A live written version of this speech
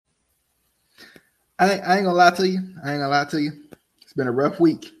I ain't gonna lie to you. It's been a rough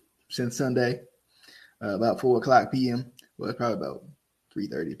week since Sunday, about 4:00 p.m. Well, it's probably about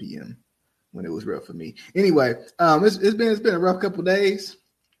 3:30 p.m. when it was rough for me. Anyway, it's been a rough couple of days,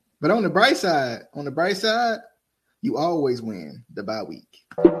 but on the bright side, you always win the bye week.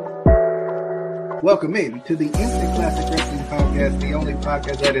 Welcome in to the Instant Classic Wrestling Podcast, the only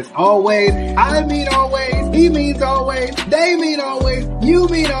podcast that is always, I mean always, he means always, they mean always, you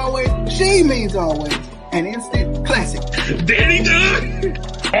mean always, she means always, an instant classic. Danny Dunn!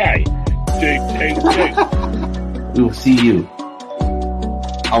 Hi, Jake. We will see you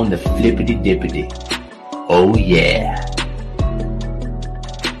on the flippity dippity. Oh yeah.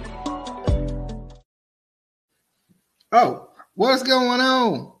 Oh, what's going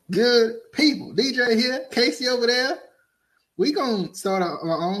on? Good people. DJ here, Casey over there. We gonna start our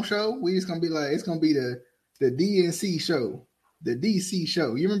own show. We just gonna be like, it's gonna be the DNC show, the DC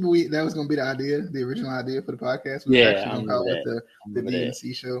show. You remember that was gonna be the idea, the original idea for the podcast? We yeah, I'm call it the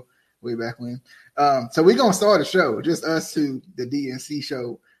DNC show way back when. So we gonna start a show, just us two, the DNC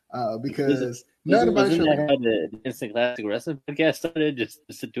show, because none of our show. That how the Instant Classic Wrestling Podcast started? Just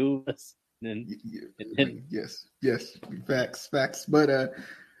the two of us. Yes, facts. But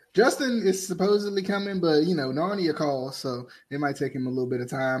Justin is supposedly coming, but Narnia calls, so it might take him a little bit of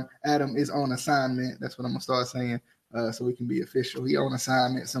time. Adam is on assignment. That's what I'm gonna start saying, so we can be official. He on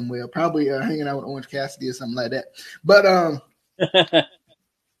assignment somewhere, probably hanging out with Orange Cassidy or something like that. But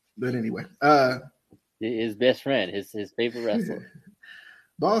but anyway, his best friend, his favorite wrestler.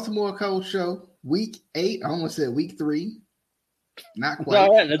 Baltimore Cold Show, week 8. I almost said week 3. Not quite.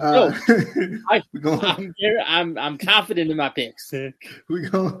 All right, let's go. I'm confident in my picks. We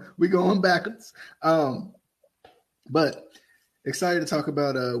going backwards. But excited to talk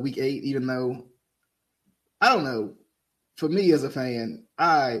about week 8, even though I don't know. For me as a fan,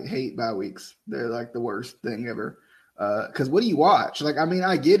 I hate bye weeks. They're like the worst thing ever. Because what do you watch? Like, I mean,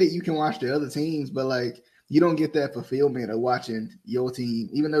 I get it. You can watch the other teams, but like, you don't get that fulfillment of watching your team,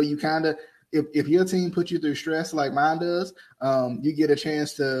 even though you kind of. If your team puts you through stress like mine does, you get a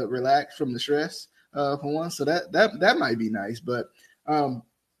chance to relax from the stress for once. So that might be nice. But I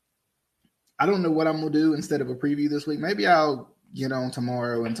don't know what I'm going to do instead of a preview this week. Maybe I'll get on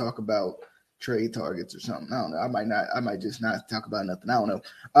tomorrow and talk about trade targets or something. I don't know. I might just not talk about nothing. I don't know.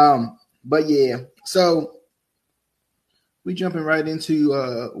 But yeah, so we jumping right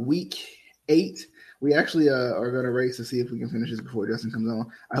into week 8. We actually are going to race to see if we can finish this before Justin comes on.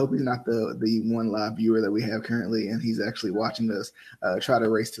 I hope he's not the one live viewer that we have currently, and he's actually watching us try to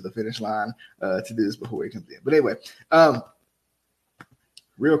race to the finish line to do this before he comes in. But anyway,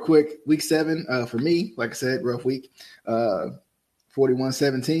 real quick, week 7 for me, like I said, rough week,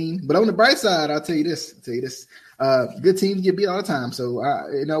 41-17. But on the bright side, I'll tell you this. Good teams get beat all the time. So,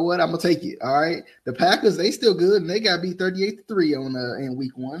 you know what? I'm going to take it. All right. The Packers, they still good, and they got beat 38-3 in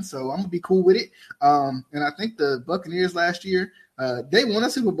week 1. So, I'm going to be cool with it. And I think the Buccaneers last year, they won a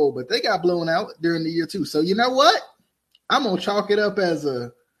Super Bowl, but they got blown out during the year too. So, you know what? I'm going to chalk it up as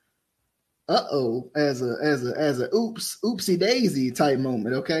a oopsie daisy type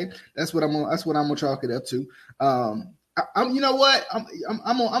moment. Okay. That's what I'm going to chalk it up to. You know what? I'm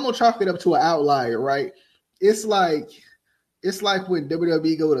going to chalk it up to an outlier, right? It's like when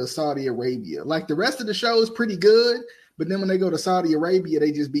WWE go to Saudi Arabia. Like the rest of the show is pretty good, but then when they go to Saudi Arabia,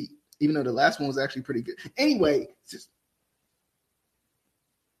 they just beat. Even though the last one was actually pretty good. Anyway,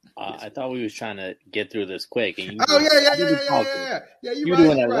 I thought we was trying to get through this quick. And yeah. You're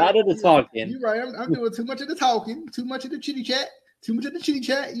doing a lot of the talking. You're right. I'm doing too much of the talking, too much of the chitty chat.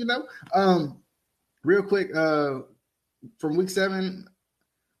 Real quick, from week 7.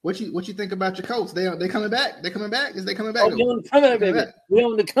 What you think about your Colts? They coming back? They coming back? Is they coming back? Oh, we on the comeback, baby. We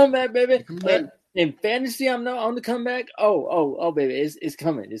on the comeback, baby. In fantasy, I'm not on the comeback. Oh, baby, it's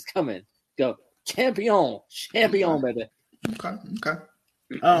coming. It's coming. Go champion, baby. Okay.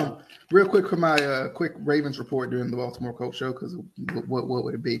 Real quick for my quick Ravens report during the Baltimore Colts show, because what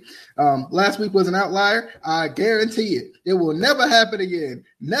would it be? Last week was an outlier. I guarantee it. It will never happen again.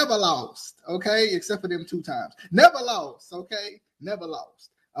 Never lost. Okay, except for them 2 times. Never lost. Okay, never lost.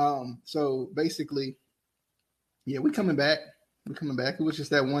 So basically, yeah, we coming back. It was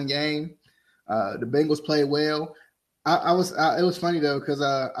just that one game. The Bengals played well. It was funny though, because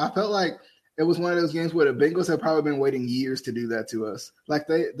I felt like it was one of those games where the Bengals have probably been waiting years to do that to us. Like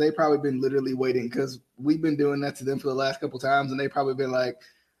they probably been literally waiting, because we've been doing that to them for the last couple times, and they probably been like,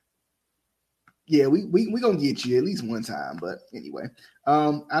 yeah, we gonna get you at least one time. But anyway,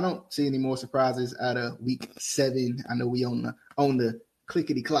 I don't see any more surprises out of week 7. I know we on the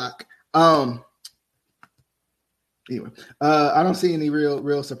clickety clock. Anyway, I don't see any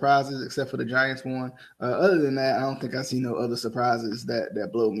real surprises except for the Giants one. Other than that, I don't think I see no other surprises that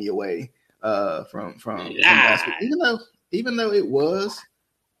blow me away from last week. Even though it was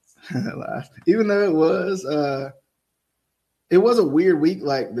it was a weird week.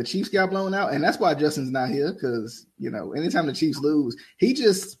 Like the Chiefs got blown out, and that's why Justin's not here because anytime the Chiefs lose, he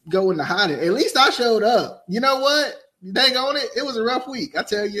just go into hiding. At least I showed up. You know what? Dang on it. It was a rough week, I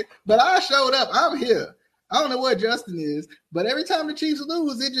tell you. But I showed up. I'm here. I don't know what Justin is, but every time the Chiefs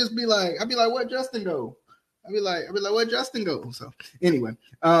lose, it just be like, I'd be like, where'd Justin go? I'd be like, where'd Justin go? So anyway,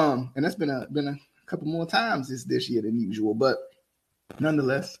 and that's been a couple more times this year than usual. But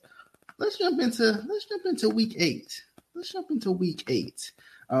nonetheless, let's jump into week 8.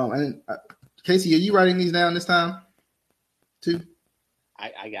 And Casey, are you writing these down this time too?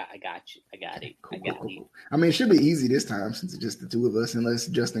 I got you. I got it. Cool. I mean, it should be easy this time since it's just the two of us, unless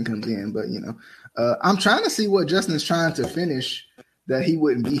Justin comes in. But I'm trying to see what Justin's trying to finish that he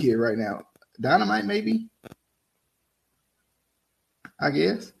wouldn't be here right now. Dynamite, maybe. I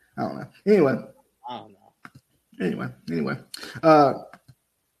guess. I don't know. Anyway. I don't know. Anyway.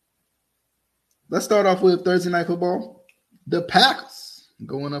 Let's start off with Thursday Night Football. The Packers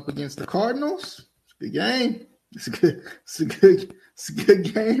going up against the Cardinals. It's a good game. It's a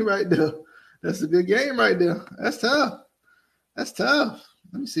good game right there. That's a good game right there. That's tough. Let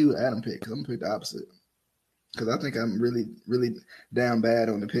me see what Adam picked, because I'm going to pick the opposite. Because I think I'm really, really down bad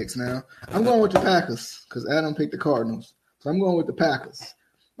on the picks now. I'm going with the Packers because Adam picked the Cardinals. So I'm going with the Packers.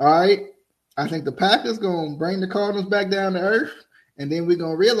 All right? I think the Packers going to bring the Cardinals back down to earth, and then we're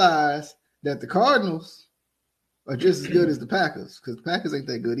going to realize that the Cardinals are just as good as the Packers, because the Packers ain't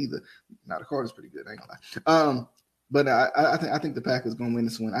that good either. Now the Cardinals pretty good, I ain't gonna lie. But I think the Packers gonna win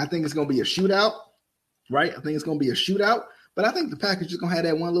this one. I think it's gonna be a shootout, right? I think it's gonna be a shootout. But I think the Packers just gonna have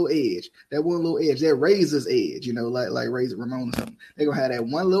that one little edge, that Razor's edge, like Razor Ramon or something. They're gonna have that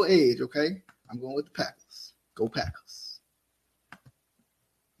one little edge. Okay, I'm going with the Packers. Go Packers.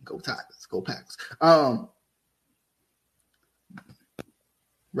 Go Tigers. Go Packers.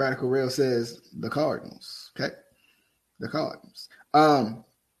 Radical Rail says the Cardinals. Okay. The Cardinals.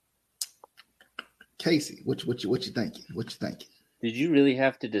 Casey, what you thinking? Did you really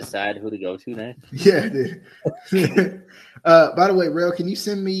have to decide who to go to next? Yeah, I did. By the way, Rail, can you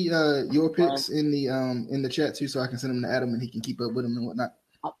send me your picks in the chat too, so I can send them to Adam and he can keep up with them and whatnot?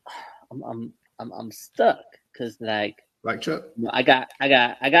 I'm stuck because like Chuck. I got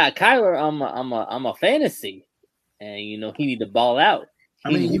Kyler. I'm a fantasy, and he need to ball out. I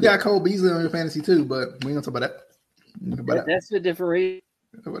mean, you got Cole Beasley on your fantasy too, but we ain't gonna talk about that. That's a different reason.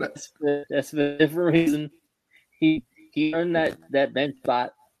 That's a different reason. He earned that bench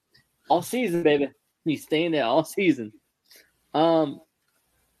spot all season, baby. He's staying there all season. I'm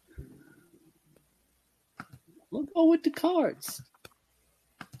gonna go with the Cards.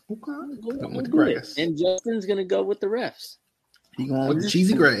 Okay. Going with the grass. And Justin's gonna go with the refs. He going with the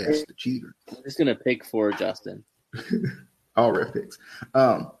cheesy grass. I'm just gonna pick for Justin. All ref picks.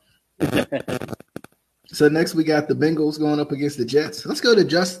 So next we got the Bengals going up against the Jets. Let's go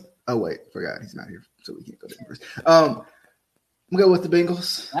to oh wait, forgot he's not here, so we can't go to him first. I'm gonna go with the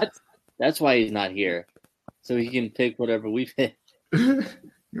Bengals. That's why he's not here, so he can pick whatever we pick.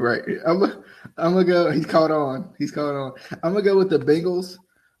 Right. I'm gonna go. He's caught on. I'm gonna go with the Bengals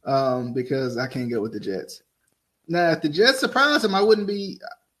because I can't go with the Jets. Now, if the Jets surprise him, I wouldn't be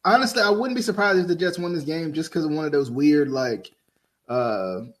surprised if the Jets won this game just because of one of those weird like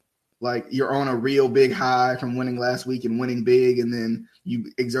you're on a real big high from winning last week and winning big, and then you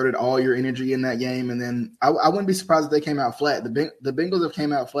exerted all your energy in that game, and then I wouldn't be surprised if they came out flat. The Bengals have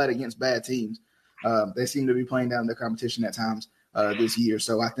came out flat against bad teams. They seem to be playing down their competition at times this year,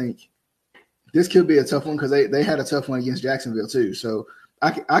 so I think this could be a tough one because they had a tough one against Jacksonville too. So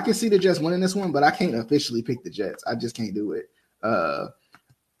I can see the Jets winning this one, but I can't officially pick the Jets. I just can't do it. I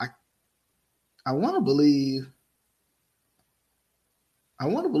want to believe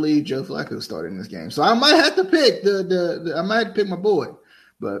Joe Flacco started in this game, so I might have to pick I might have to pick my boy.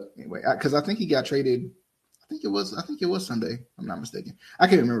 But anyway, because I think he got traded. I think it was Sunday. I'm not mistaken. I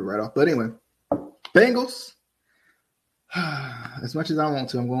can't remember right off. But anyway, Bengals. As much as I want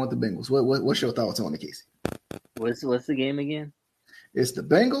to, I'm going with the Bengals. What's your thoughts on the case? What's the game again? It's the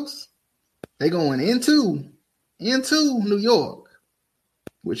Bengals. They going into New York,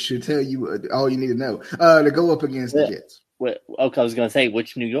 which should tell you all you need to know to go up against the Jets. Okay, I was going to say,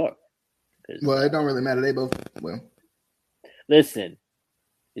 which New York? Well, it don't really matter. They both, Listen,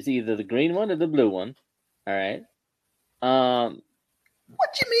 it's either the green one or the blue one. All right. What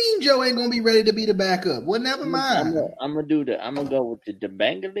you mean Joe ain't going to be ready to be the backup? Well, never mind. I'm going to go with the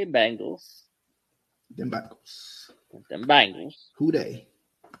Bengals. Them Bengals. Them Bengals. Who they?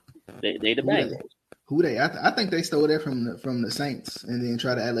 They the Bengals. Who they? I think they stole that from the Saints and then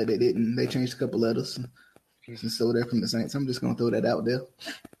try to act like they didn't. They changed a couple letters and stole that from the Saints. I'm just gonna throw that out there.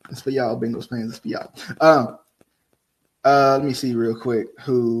 It's for y'all Bengals fans. It's for y'all. Let me see real quick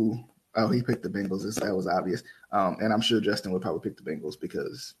who. Oh, he picked the Bengals. That was obvious. And I'm sure Justin would probably pick the Bengals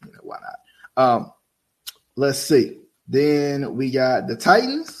because why not? Let's see. Then we got the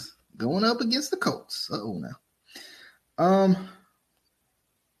Titans going up against the Colts. Now.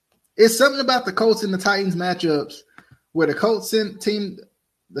 It's something about the Colts and the Titans matchups where the Colts tend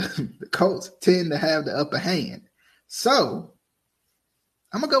to have the upper hand. So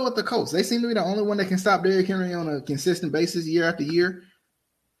I'm gonna go with the Colts. They seem to be the only one that can stop Derrick Henry on a consistent basis year after year.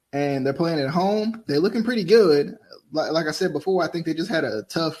 And they're playing at home. They're looking pretty good. Like I said before, I think they just had a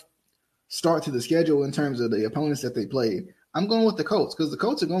tough start to the schedule in terms of the opponents that they played. I'm going with the Colts because the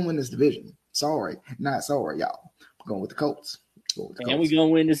Colts are going to win this division. Sorry, not sorry, y'all. I'm going with the Colts. And we're going to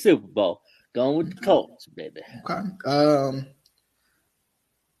win the Super Bowl. Going with the Colts, baby. Okay.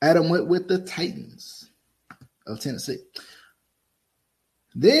 Adam went with the Titans of Tennessee.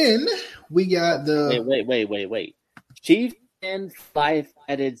 Then we got the... Wait. Chiefs and 5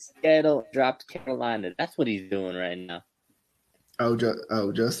 added Seattle, dropped Carolina. That's what he's doing right now.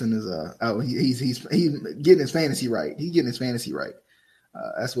 Justin is he's getting his fantasy right. He's getting his fantasy right.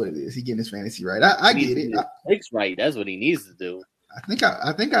 That's what it is. He's getting his fantasy right. I get it. Picks right. That's what he needs to do. I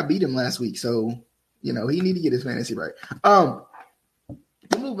think I beat him last week, so he need to get his fantasy right.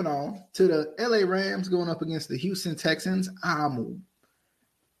 Moving on to the LA Rams going up against the Houston Texans. I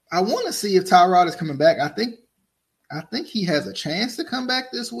want to see if Tyrod is coming back. I think he has a chance to come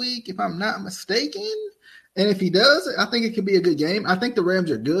back this week, if I'm not mistaken. And if he does, I think it could be a good game. I think the Rams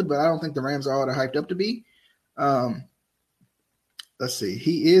are good, but I don't think the Rams are all they're hyped up to be. Let's see.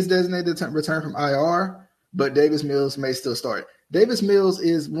 He is designated to return from IR, but Davis Mills may still start. Davis Mills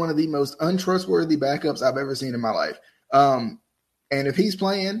is one of the most untrustworthy backups I've ever seen in my life. And if he's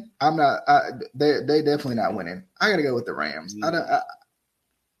playing, they're definitely not winning. I got to go with the Rams.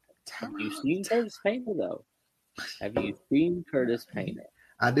 Have you seen Curtis Painter, though? Have you seen Curtis Painter?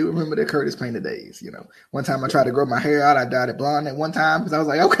 I do remember the Curtis Painter days. One time I tried to grow my hair out. I dyed it blonde at one time because I was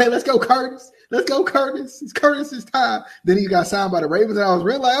like, okay, let's go, Curtis. Let's go, Curtis. It's Curtis's time. Then he got signed by the Ravens, and I was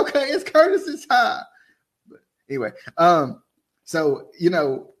really like, okay, it's Curtis's time. But anyway, so,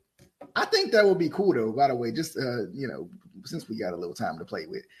 I think that would be cool, though, by the way, just, since we got a little time to play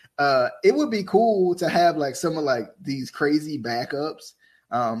with. It would be cool to have, like, some of, like, these crazy backups,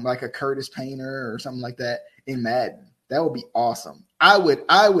 like a Curtis Painter or something like that in Madden. That would be awesome. I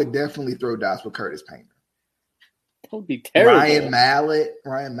would definitely throw dots with Curtis Painter. That would be terrible.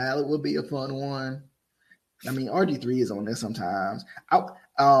 Ryan Mallett would be a fun one. I mean, RG3 is on there sometimes.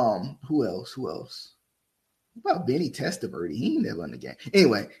 Who else? What about Benny Testaverde? He ain't never in the game.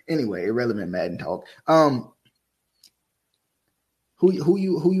 Anyway, irrelevant Madden talk. Who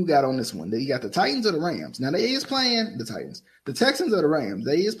you got on this one? You got the Titans or the Rams? Now they is playing the Titans. The Texans or the Rams?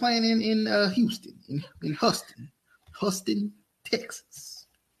 They is playing in Houston, in Houston, Texas.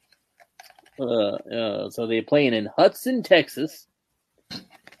 So they're playing in Hudson, Texas.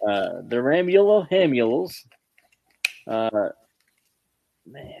 The Hamulos.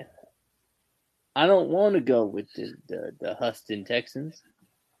 Man, I don't want to go with the Houston Texans,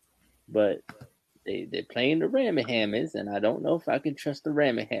 but they're playing the Rammy-Hammies, and I don't know if I can trust the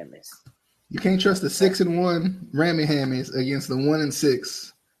Rammy-Hammies. You can't trust the 6-1 Rammy-Hammies against the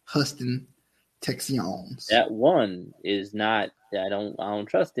 1-6 Houston Texans. That one is not. I don't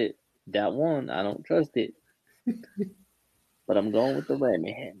trust it. That one, I don't trust it. But I'm going with the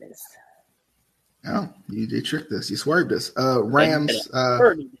Rammy-Hammies. Oh, you tricked us. You swerved us. Rams.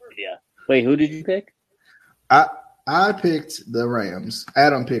 Wait, who did you pick? I picked the Rams.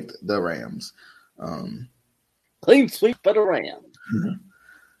 Adam picked the Rams. Clean sweep for the Rams.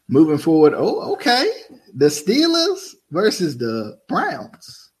 Moving forward. Oh, okay. The Steelers versus the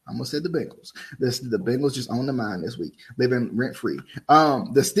Browns. I almost said the Bengals. The Bengals just on the mind this week. Living rent free.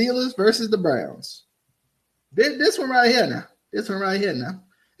 The Steelers versus the Browns. This one right here now.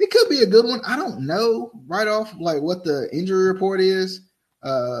 It could be a good one. I don't know right off like what the injury report is.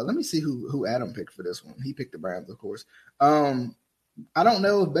 Let me see who Adam picked for this one. He picked the Browns, of course. I don't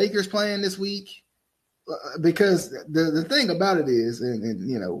know if Baker's playing this week because the thing about it is,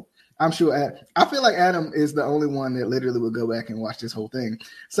 and I'm sure I feel like Adam is the only one that literally would go back and watch this whole thing.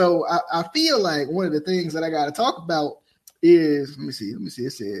 So I feel like one of the things that I got to talk about is, let me see.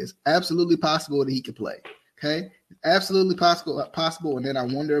 It says absolutely possible that he could play. Okay, absolutely possible. And then I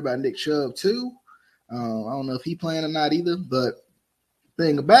wonder about Nick Chubb too. I don't know if he playing or not either. But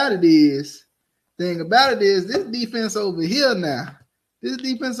thing about it is, thing about it is this defense over here now. This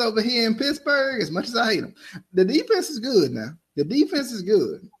defense over here in Pittsburgh, as much as I hate them, the defense is good now. The defense is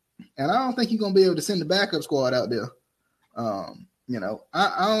good. And I don't think you're going to be able to send the backup squad out there. You know,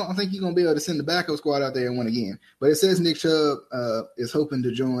 I don't think you're going to be able to send the backup squad out there and win again. But it says Nick Chubb is hoping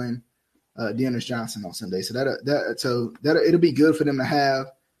to join Dearness Johnson on Sunday. So it'll be good for them to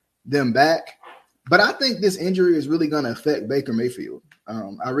have them back. But I think this injury is really going to affect Baker Mayfield.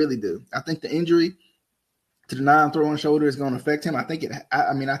 I really do. I think the injury to the non-throwing shoulder is going to affect him. I think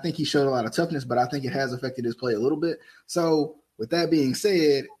he showed a lot of toughness, but I think it has affected his play a little bit. So with that being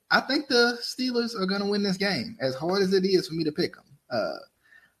said, I think the Steelers are going to win this game, as hard as it is for me to pick them.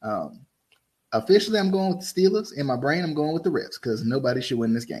 Officially, I'm going with the Steelers. In my brain, I'm going with the Refs because nobody should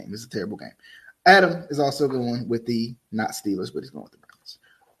win this game. It's a terrible game. Adam is also going with the not Steelers, but he's going with the Browns.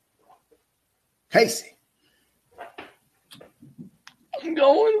 Casey. I'm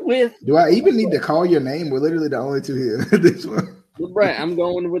going with. Do I even need to call your name? We're literally the only two here. This one. I'm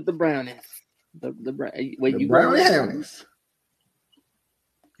going with the Brownies. The Brownie Hounds.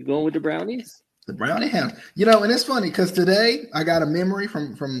 You going with the Brownies? The Brownie Hounds. You know, and it's funny because today I got a memory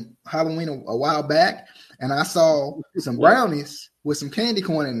from Halloween a while back, and I saw some brownies with some candy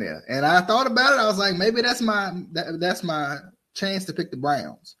corn in there, and I thought about it. I was like, maybe that's my chance to pick the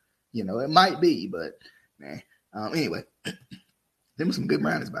Browns. You know, it might be, but anyway. Them were some good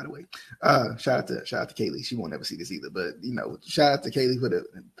brownies, by the way. Shout out to Kaylee. She won't ever see this either, but you know, shout out to Kaylee for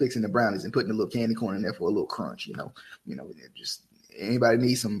fixing the brownies and putting a little candy corn in there for a little crunch. You know, just anybody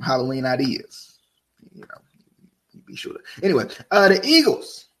needs some Halloween ideas. You know, be sure to. Anyway, the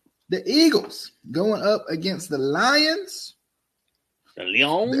Eagles going up against the Lions. The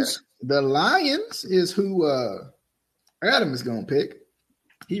Lions. The Lions is who Adam is going to pick.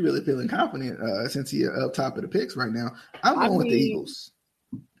 He really feeling confident since he's up top of the picks right now. I'm going with the Eagles.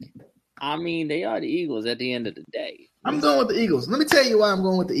 I mean, they are the Eagles at the end of the day. I'm going with the Eagles. Let me tell you why I'm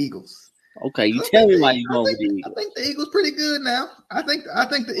going with the Eagles. Okay, you tell me why you're going with the Eagles. I think the Eagles pretty good now. I think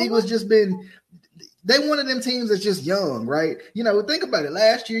the Eagles just been – they one of them teams that's just young, right? You know, think about it.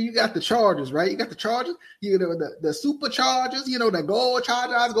 Last year, you got the Chargers, right? You got the Chargers, you know, the Super Chargers, you know, the Gold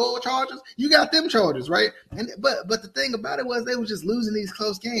Chargers. You got them Chargers, right? And but the thing about it was they were just losing these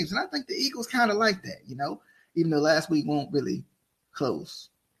close games, and I think the Eagles kind of like that, you know, even though last week won't really close.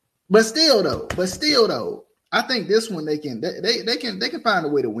 But still, though, I think this one they can find a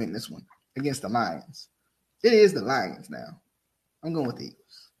way to win this one against the Lions. It is the Lions now. I'm going with the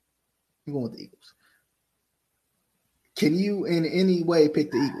Eagles. Can you in any way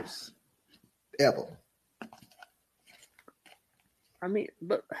pick the Eagles? Ever? I mean,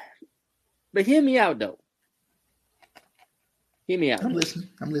 but hear me out though. Hear me out. I'm listening.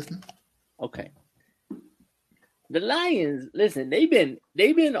 Okay. The Lions, listen, they've been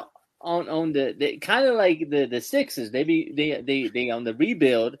on the kind of like the Sixers. They on the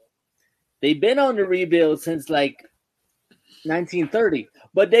rebuild. They've been on the rebuild since like 1930,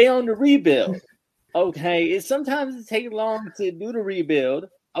 but they on the rebuild. Okay, sometimes it takes long to do the rebuild.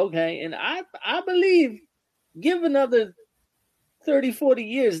 Okay, and I believe give another 30, 40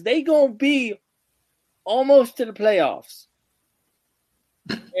 years, they going to be almost to the playoffs.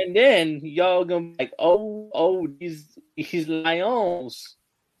 And then y'all going to be like, oh, these Lions,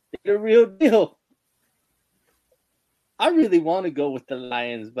 they're the real deal. I really want to go with the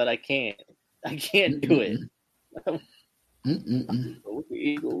Lions, but I can't. I can't do it. Go with the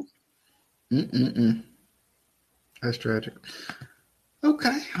Eagles. That's tragic.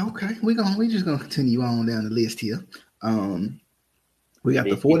 Okay. We just gonna continue on down the list here. We got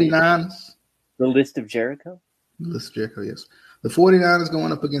the 49ers. The list of Jericho? The list of Jericho, yes. The 49ers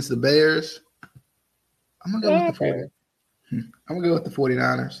going up against the Bears. I'm gonna go with the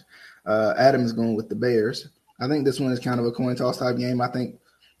 49ers. Adam is going with the Bears. I think this one is kind of a coin toss type game. I think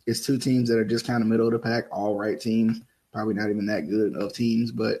it's two teams that are just kind of middle of the pack, all right teams. Probably not even that good of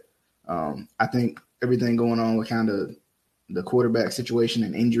teams, but I think everything going on with kind of the quarterback situation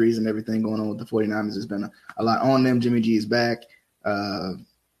and injuries and everything going on with the 49ers has been a lot on them. Jimmy G is back, and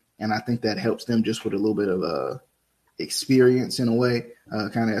I think that helps them just with a little bit of experience in a way,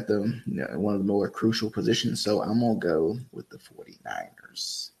 kind of at the one of the more crucial positions. So I'm going to go with the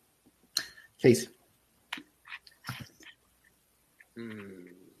 49ers. Casey.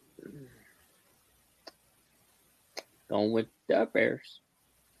 Going with the Bears.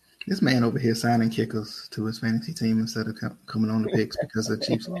 This man over here signing kickers to his fantasy team instead of coming on the picks because the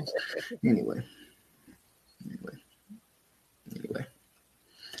Chiefs lost. Anyway.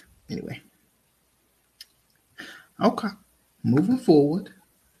 Okay. Moving forward,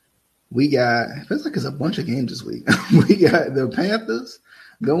 we got, it feels like it's a bunch of games this week. We got the Panthers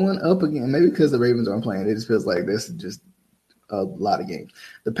going up again. Maybe because the Ravens aren't playing, it just feels like this is just a lot of games.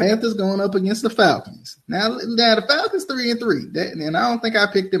 The Panthers going up against the Falcons. Now the Falcons 3-3, and I don't think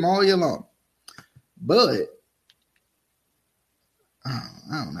I picked them all year long. But I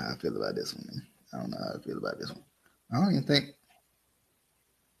don't know how I feel about this one. Man. I don't know how I feel about this one. I don't even think.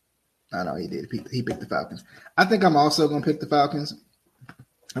 I know he did. He picked the Falcons. I think I'm also going to pick the Falcons.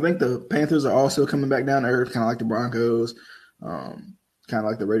 I think the Panthers are also coming back down to earth, kind of like the Broncos, kind of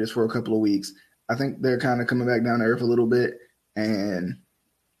like the Raiders for a couple of weeks. I think they're kind of coming back down to earth a little bit, and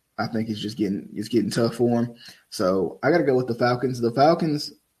I think it's getting tough for them. So I got to go with the Falcons. The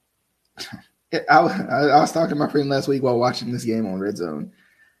Falcons. I was talking to my friend last week while watching this game on Red Zone.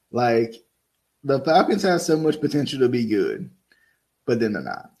 Like, the Falcons have so much potential to be good, but then they're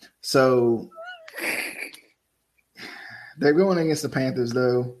not. So they're going against the Panthers,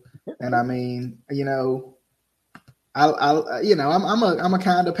 though, and I mean, I'm a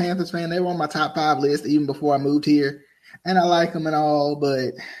kind of Panthers fan. They were on my top 5 list even before I moved here, and I like them and all,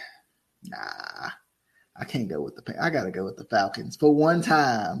 but nah. I can't go with I got to go with the Falcons for one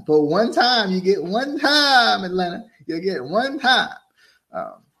time. For one time, you get one time, Atlanta. You get one time.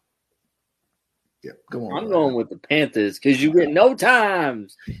 Go on. I'm going with the Panthers because you get no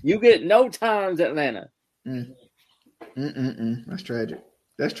times. You get no times, Atlanta. That's tragic.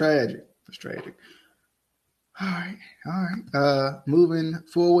 That's tragic. All right. Moving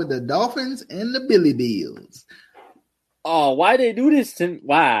forward, the Dolphins and the Billy Bills. Oh, why they do this to me?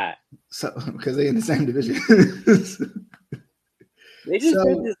 Why? So because they're in the same division. They just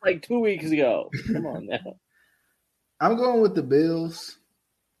did this like 2 weeks ago. Come on now. I'm going with the Bills.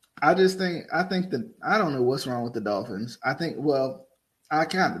 I think that I don't know what's wrong with the Dolphins. I kind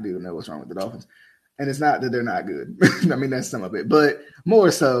of do know what's wrong with the Dolphins. And it's not that they're not good. I mean, that's some of it. But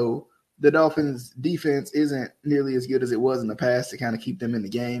more so, the Dolphins' defense isn't nearly as good as it was in the past to kind of keep them in the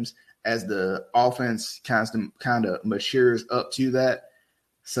games as the offense kind of matures up to that.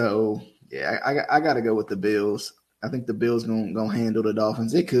 So, yeah, I got to go with the Bills. I think the Bills gonna handle the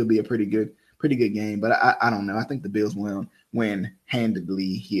Dolphins. It could be a pretty good game, but I don't know. I think the Bills win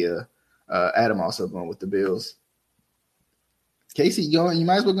handedly here. Adam also going with the Bills. Casey, you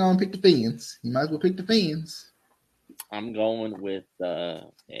might as well go and pick the Fins. I'm going with a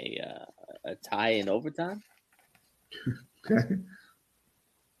tie in overtime. Okay.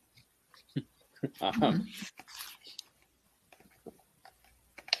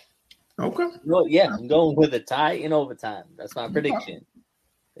 Okay. Well, yeah, I'm going with a tie in overtime. That's my prediction.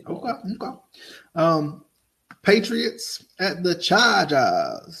 Okay. Patriots at the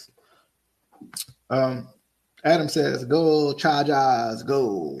Chargers. Adam says, "Go Chargers,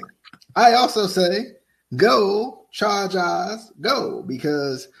 go." I also say, "Go Chargers, go,"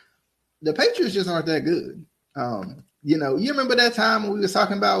 because the Patriots just aren't that good. You remember that time when we was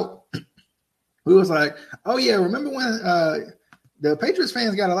talking about? We was like, "Oh yeah, remember when the Patriots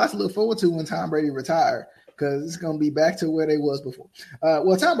fans got a lot to look forward to when Tom Brady retired because it's going to be back to where they was before."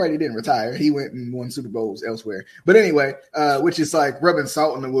 Well, Tom Brady didn't retire. He went and won Super Bowls elsewhere. But anyway, which is like rubbing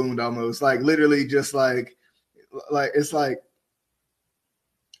salt in the wound almost. Like literally just like it's like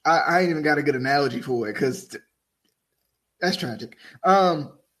I ain't even got a good analogy for it because that's tragic.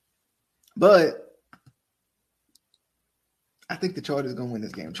 But I think the Chargers are going to win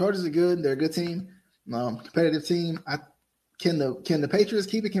this game. Chargers are good. They're a good team, competitive team. Can the Patriots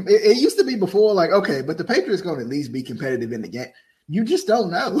keep it? It used to be before, like, okay, but the Patriots going to at least be competitive in the game. You just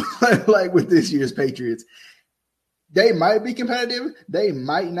don't know. Like with this year's Patriots, they might be competitive. They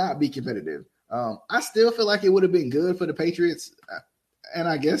might not be competitive. I still feel like it would have been good for the Patriots, and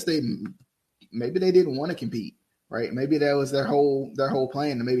I guess maybe they didn't want to compete, right? Maybe that was their whole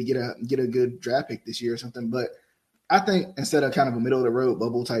plan to maybe get a good draft pick this year or something. But I think instead of kind of a middle of the road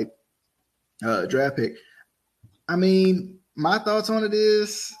bubble type draft pick, I mean, my thoughts on it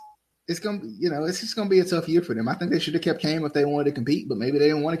is it's just gonna be a tough year for them. I think they should have kept Cam if they wanted to compete, but maybe they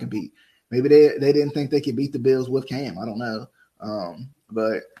didn't want to compete. Maybe they didn't think they could beat the Bills with Cam. I don't know.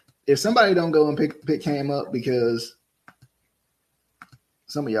 But if somebody don't go and pick Cam up because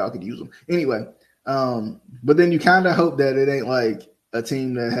some of y'all could use them anyway. But then you kind of hope that it ain't like a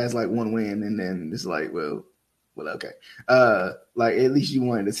team that has like one win and then it's like, well, okay. Like at least you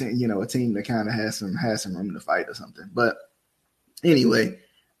wanted a team that kind of has some room to fight or something. But anyway,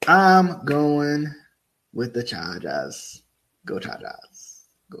 I'm going with the Chargers. Go Chargers.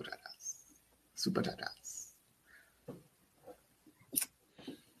 Go Chargers. Super Chargers.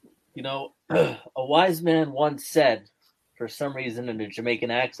 A wise man once said, for some reason in a Jamaican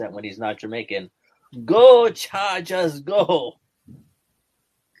accent when he's not Jamaican, "Go Chargers, go."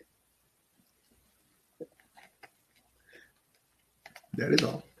 That is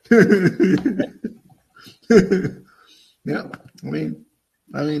all. Yeah, I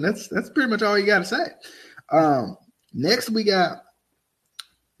mean that's pretty much all you got to say. Next we got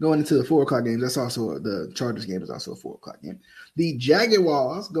going into the 4:00 games. That's also the Chargers game is also a 4:00 game. The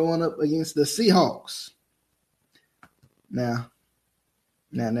Jaguars going up against the Seahawks. Now,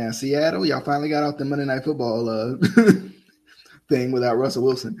 Seattle, y'all finally got off the Monday Night Football thing without Russell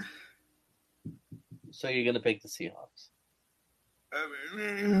Wilson. So you're gonna pick the Seahawks?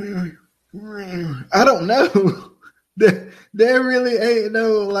 I don't know. There really ain't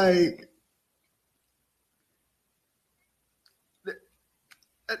no like.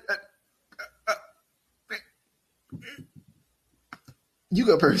 You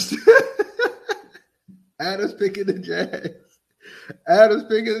go first. Adam's picking the Jags. Adam's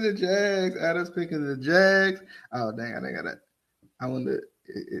picking the Jags. Oh dang! I think I got that. I wonder.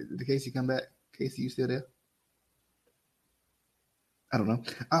 Did Casey come back? Casey, you still there? I don't know.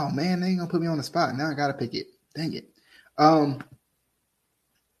 Oh man, they ain't gonna put me on the spot. Now I gotta pick it. Dang it. I think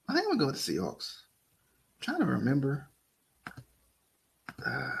I'm gonna go with the Seahawks. I'm trying to remember.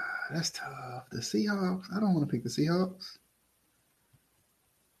 That's tough. The Seahawks. I don't want to pick the Seahawks.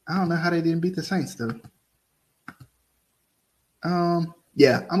 I don't know how they didn't beat the Saints though.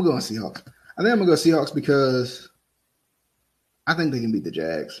 Yeah, I'm going Seahawks. I think I'm gonna go Seahawks because I think they can beat the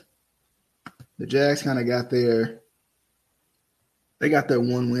Jags. The Jags kind of got their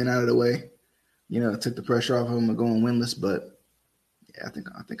one win out of the way. You know, it took the pressure off of them of going winless. But yeah, I think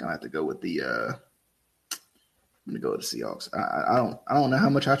I'll have to go with the. I'm gonna go with the Seahawks. I don't know how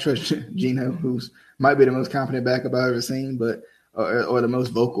much I trust Geno, who's might be the most confident backup I've ever seen, but or the most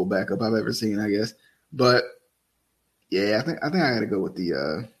vocal backup I've ever seen, I guess. But yeah, I think I got to go with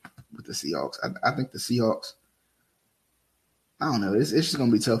the Seahawks. I think the Seahawks. I don't know. It's just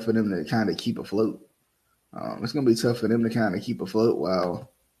gonna be tough for them to kind of keep afloat. It's gonna be tough for them to kind of keep afloat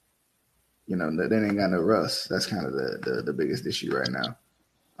while, you know, they ain't got no Russ. That's kind of the biggest issue right now.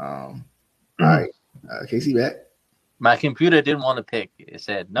 All right, Casey back. My computer didn't want to pick. It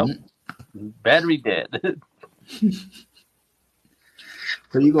said nope, battery dead.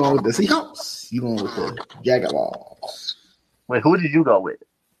 So you going with the Seahawks? You going with the Jaguars? Wait, who did you go with?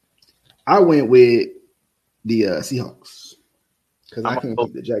 I went with the Seahawks because I can't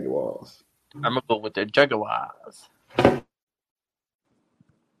pick the Jaguars. I'm gonna go with the Jaguars.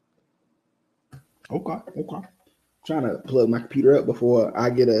 Okay. Trying to plug my computer up before I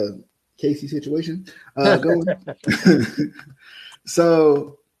get a Casey situation going.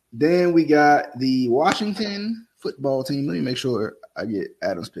 So then we got the Washington football team. Let me make sure I get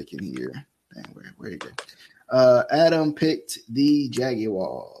Adam's pick in here. Dang, where you go? Adam picked the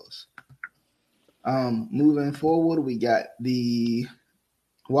Jaguars. Moving forward, we got the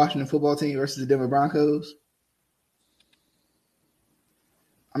Washington football team versus the Denver Broncos.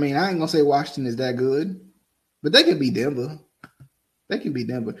 I mean, I ain't gonna say Washington is that good, but they can beat Denver.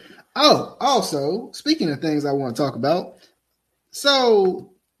 Oh, also, speaking of things I want to talk about,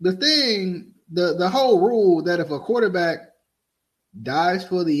 so the whole rule that if a quarterback dives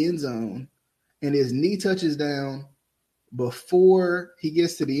for the end zone and his knee touches down before he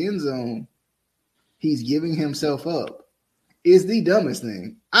gets to the end zone, he's giving himself up, is the dumbest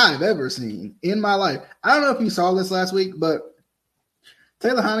thing I've ever seen in my life. I don't know if you saw this last week, but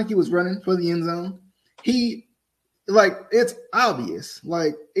Taylor Heinicke was running for the end zone. It's obvious.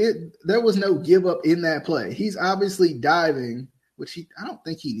 There was no give up in that play. He's obviously diving, which I don't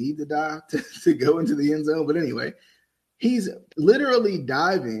think he needed to dive to go into the end zone. But anyway, he's literally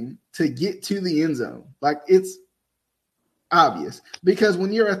diving to get to the end zone. It's obvious because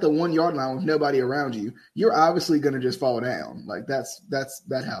when you're at the 1 yard line with nobody around you, you're obviously going to just fall down. That's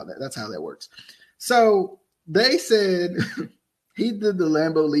how that works. So they said he did the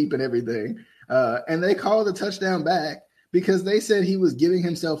Lambeau leap and everything. And they called the touchdown back because they said he was giving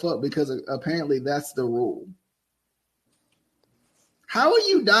himself up because apparently that's the rule. How are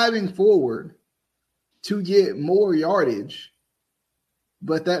you diving forward to get more yardage,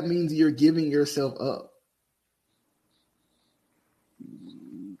 but that means you're giving yourself up?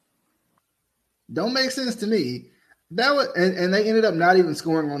 Don't make sense to me. That was, and they ended up not even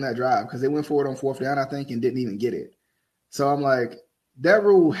scoring on that drive because they went forward on 4th down, I think, and didn't even get it. So I'm like, that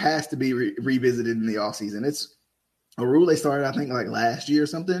rule has to be revisited in the offseason. It's a rule they started, I think, last year or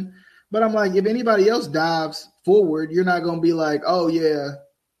something. But I'm like, if anybody else dives forward, you're not going to be like, oh, yeah,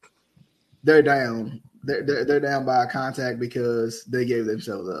 they're down. They're down by a contact because they gave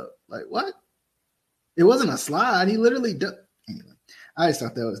themselves up. Like, what? It wasn't a slide. He literally anyway, I just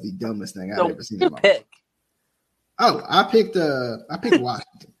thought that was the dumbest thing I've ever seen in my life. Oh, I picked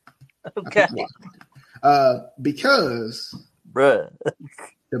Washington. Okay. Because Bruh.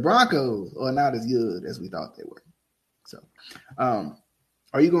 The Broncos are not as good as we thought they were. So,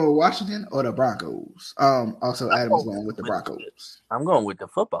 are you going with Washington or the Broncos? Also, Adam is going with the Broncos. I'm going with the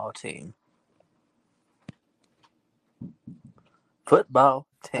football team. Football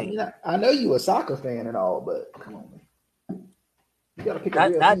team. I know you a soccer fan and all, but come on, man. You gotta pick a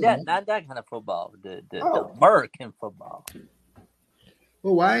real not team, that man. not that kind of football. The American football.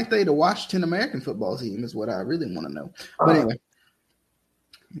 Well, why ain't they the Washington American football team? Is what I really want to know. But anyway,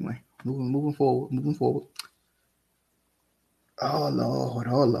 moving forward. Oh Lord.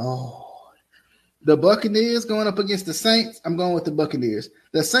 The Buccaneers going up against the Saints. I'm going with the Buccaneers.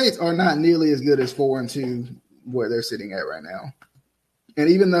 The Saints are not nearly as good as 4-2 where they're sitting at right now. And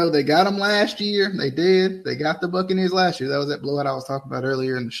even though they got them last year, they got the Buccaneers last year. That was that blowout I was talking about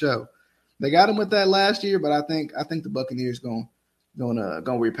earlier in the show. They got them with that last year, but I think the Buccaneers gonna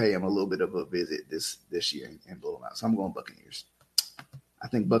repay them a little bit of a visit this year and blow them out. So I'm going Buccaneers. I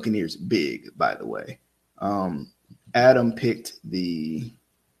think Buccaneers big, by the way. Adam picked I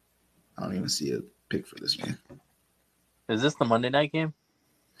don't even see a pick for this game. Is this the Monday night game?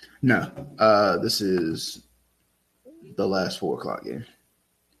 No, this is the last 4:00 game.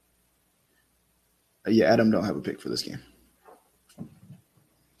 Yeah, Adam don't have a pick for this game.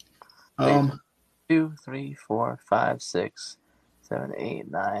 2, 3, 4, 5, 6, 7, 8,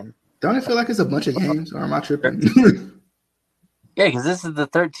 9. Don't it feel like it's a bunch of games, or am I tripping? Yeah, because this is the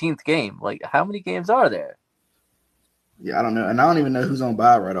 13th game. Like, how many games are there? Yeah, I don't know. And I don't even know who's on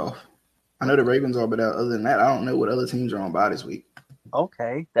bye right off. I know the Ravens are, but other than that, I don't know what other teams are on bye this week.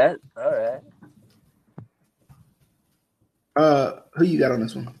 Okay, all right. Who you got on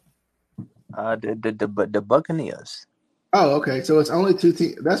this one? The Buccaneers. Oh, okay. So it's only 2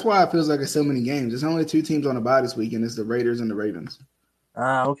 teams. That's why it feels like it's so many games. There's only 2 teams on the bye this week, and it's the Raiders and the Ravens.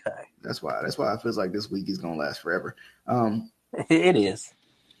 Okay. That's why it feels like this week is gonna last forever. It is.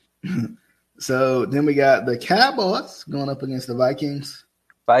 So then we got the Cowboys going up against the Vikings.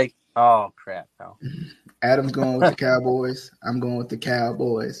 Oh crap! No. Adam's going with the Cowboys. I'm going with the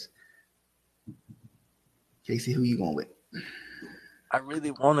Cowboys. Casey, who you going with? I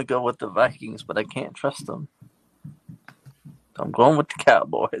really want to go with the Vikings, but I can't trust them. I'm going with the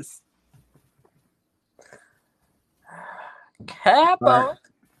Cowboys. Cowboys.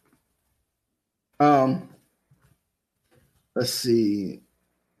 Let's see.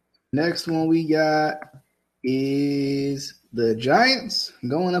 Next one we got is the Giants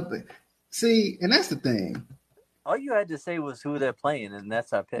going up. See, and that's the thing. All you had to say was who they're playing, and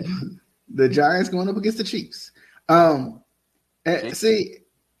that's our pick. The Giants going up against the Chiefs. See,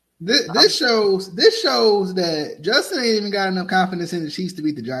 this shows that Justin ain't even got enough confidence in the Chiefs to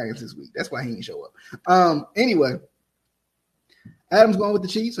beat the Giants this week. That's why he didn't show up. Anyway, Adam's going with the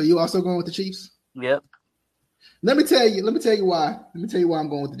Chiefs. Are you also going with the Chiefs? Yep. Let me tell you why. Let me tell you why I'm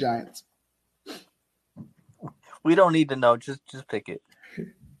going with the Giants. We don't need to know. Just pick it.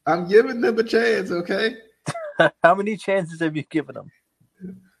 I'm giving them a chance, okay? How many chances have you given them?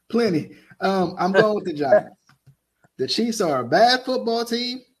 Plenty. I'm going with the Giants. The Chiefs are a bad football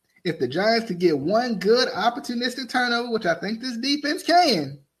team. If the Giants could get one good opportunistic turnover, which I think this defense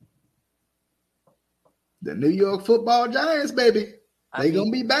can, the New York Football Giants, baby, they're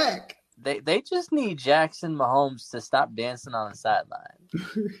going to be back. They just need Jackson Mahomes to stop dancing on the sideline.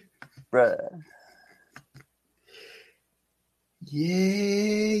 Bruh.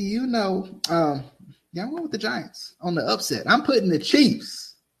 Yeah, you know. Yeah, I'm going with the Giants on the upset. I'm putting the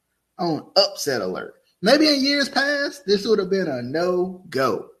Chiefs on upset alert. Maybe in years past, this would have been a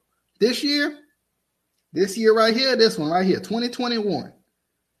no-go. This year right here, this one right here, 2021.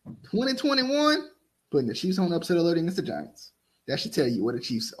 2021, putting the Chiefs on upset alert against the Giants. That should tell you what the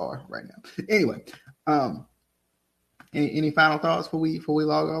Chiefs are right now. Anyway, any final thoughts before we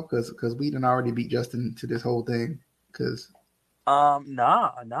log off? Because we done already beat Justin to this whole thing.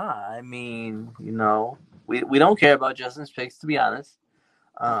 Nah. I mean, you know, we don't care about Justin's picks, to be honest.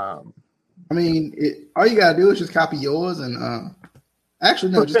 I mean, all you gotta do is just copy yours and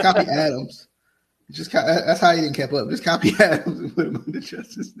actually no, just copy Adams. That's how you didn't keep up. Just copy Adams and put him under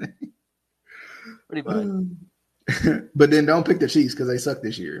Justin's name. Pretty much. But then don't pick the Chiefs because they suck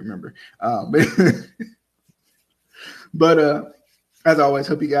this year. Remember, but as always,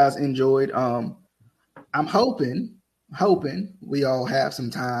 hope you guys enjoyed. I'm hoping we all have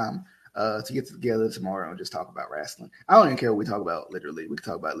some time to get together tomorrow and just talk about wrestling. I don't even care what we talk about. Literally, we can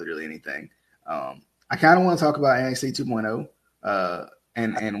talk about literally anything. I kind of want to talk about NXT 2.0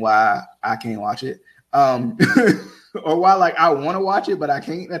 and why I can't watch it, or why like I want to watch it but I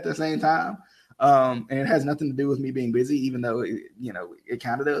can't at the same time. And it has nothing to do with me being busy, even though it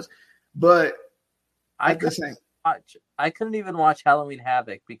kind of does. But watch. I couldn't even watch Halloween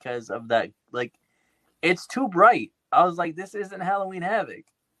Havoc because of that. Like, it's too bright. I was like, this isn't Halloween Havoc.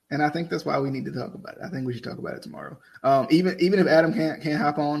 And I think that's why we need to talk about it. I think we should talk about it tomorrow. Even if Adam can't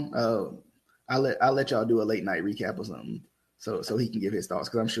hop on, I'll let y'all do a late night recap or something, so he can give his thoughts,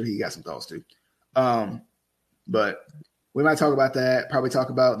 because I'm sure he got some thoughts too. But we might talk about that. Probably talk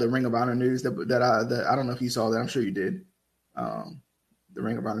about the Ring of Honor news that I don't know if you saw that. I'm sure you did. The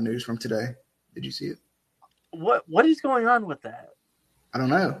Ring of Honor news from today. Did you see it? What is going on with that? I don't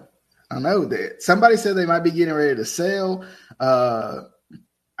know. That somebody said they might be getting ready to sell.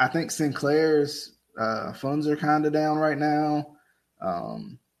 I think Sinclair's funds are kind of down right now.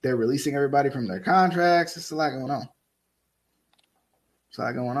 They're releasing everybody from their contracts. It's a lot going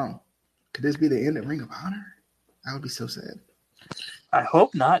on. Could this be the end of Ring of Honor? That would be so sad. I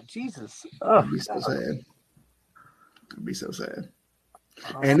hope not. Jesus. Oh, it'd be so sad. It'd be so sad.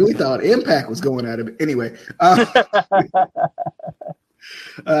 And we thought Impact was going out of it. Anyway.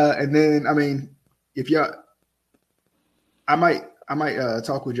 And then, I mean, if y'all, I might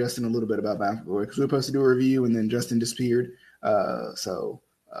talk with Justin a little bit about Bound for Glory, because we were supposed to do a review, and then Justin disappeared.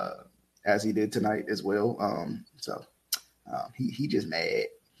 As he did tonight as well. He just mad.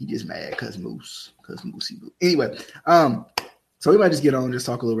 He just mad because Moosey. Anyway, so we might just get on and just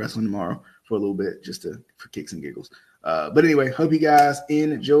talk a little wrestling tomorrow for a little bit, just for kicks and giggles. But anyway, hope you guys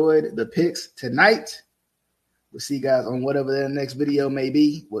enjoyed the picks tonight. We'll see you guys on whatever the next video may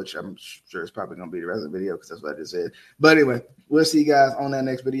be, which I'm sure is probably going to be the wrestling video, because that's what I just said. But anyway, we'll see you guys on that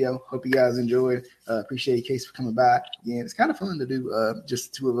next video. Hope you guys enjoyed. Appreciate you, Case, for coming by. Again, it's kind of fun to do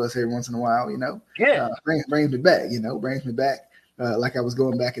just the two of us every once in a while, you know. Yeah. Brings me back, brings me back. Like I was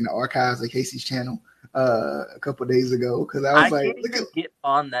going back in the archives of Casey's channel a couple of days ago, because I was like, get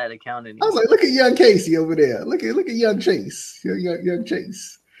on that account anymore. I was like, look at young Casey over there. Look at young Chase. Young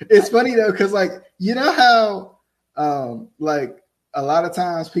Chase. It's funny though, because like, you know how like a lot of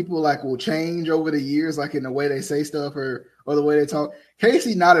times people like will change over the years, like in the way they say stuff or the way they talk.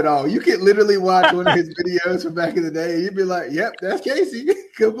 Casey, not at all. You can literally watch one of his videos from back in the day, and you'd be like, yep, that's Casey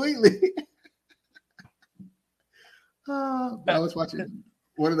completely. I was watching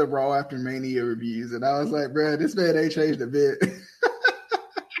one of the Raw After Mania reviews, and I was like, bro, this man ain't changed a bit.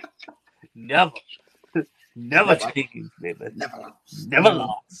 Never changed, baby. Never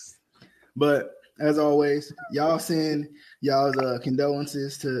lost. But as always, y'all send y'all's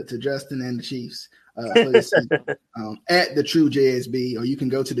condolences to Justin and the Chiefs for this season, at the True JSB, or you can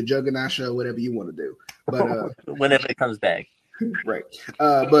go to the Juggernaut Show, whatever you want to do. But whenever it comes back, right.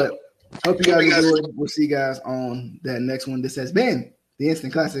 But hope you guys enjoyed. We'll see you guys on that next one. This has been the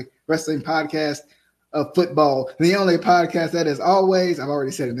Instant Classic Wrestling Podcast of Football, the only podcast that is always, I've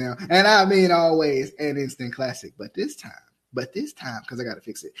already said it now, and I mean always, an instant classic. But this time, because I got to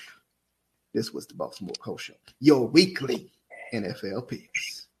fix it, this was the Baltimore Coast Show, your weekly NFL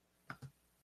picks.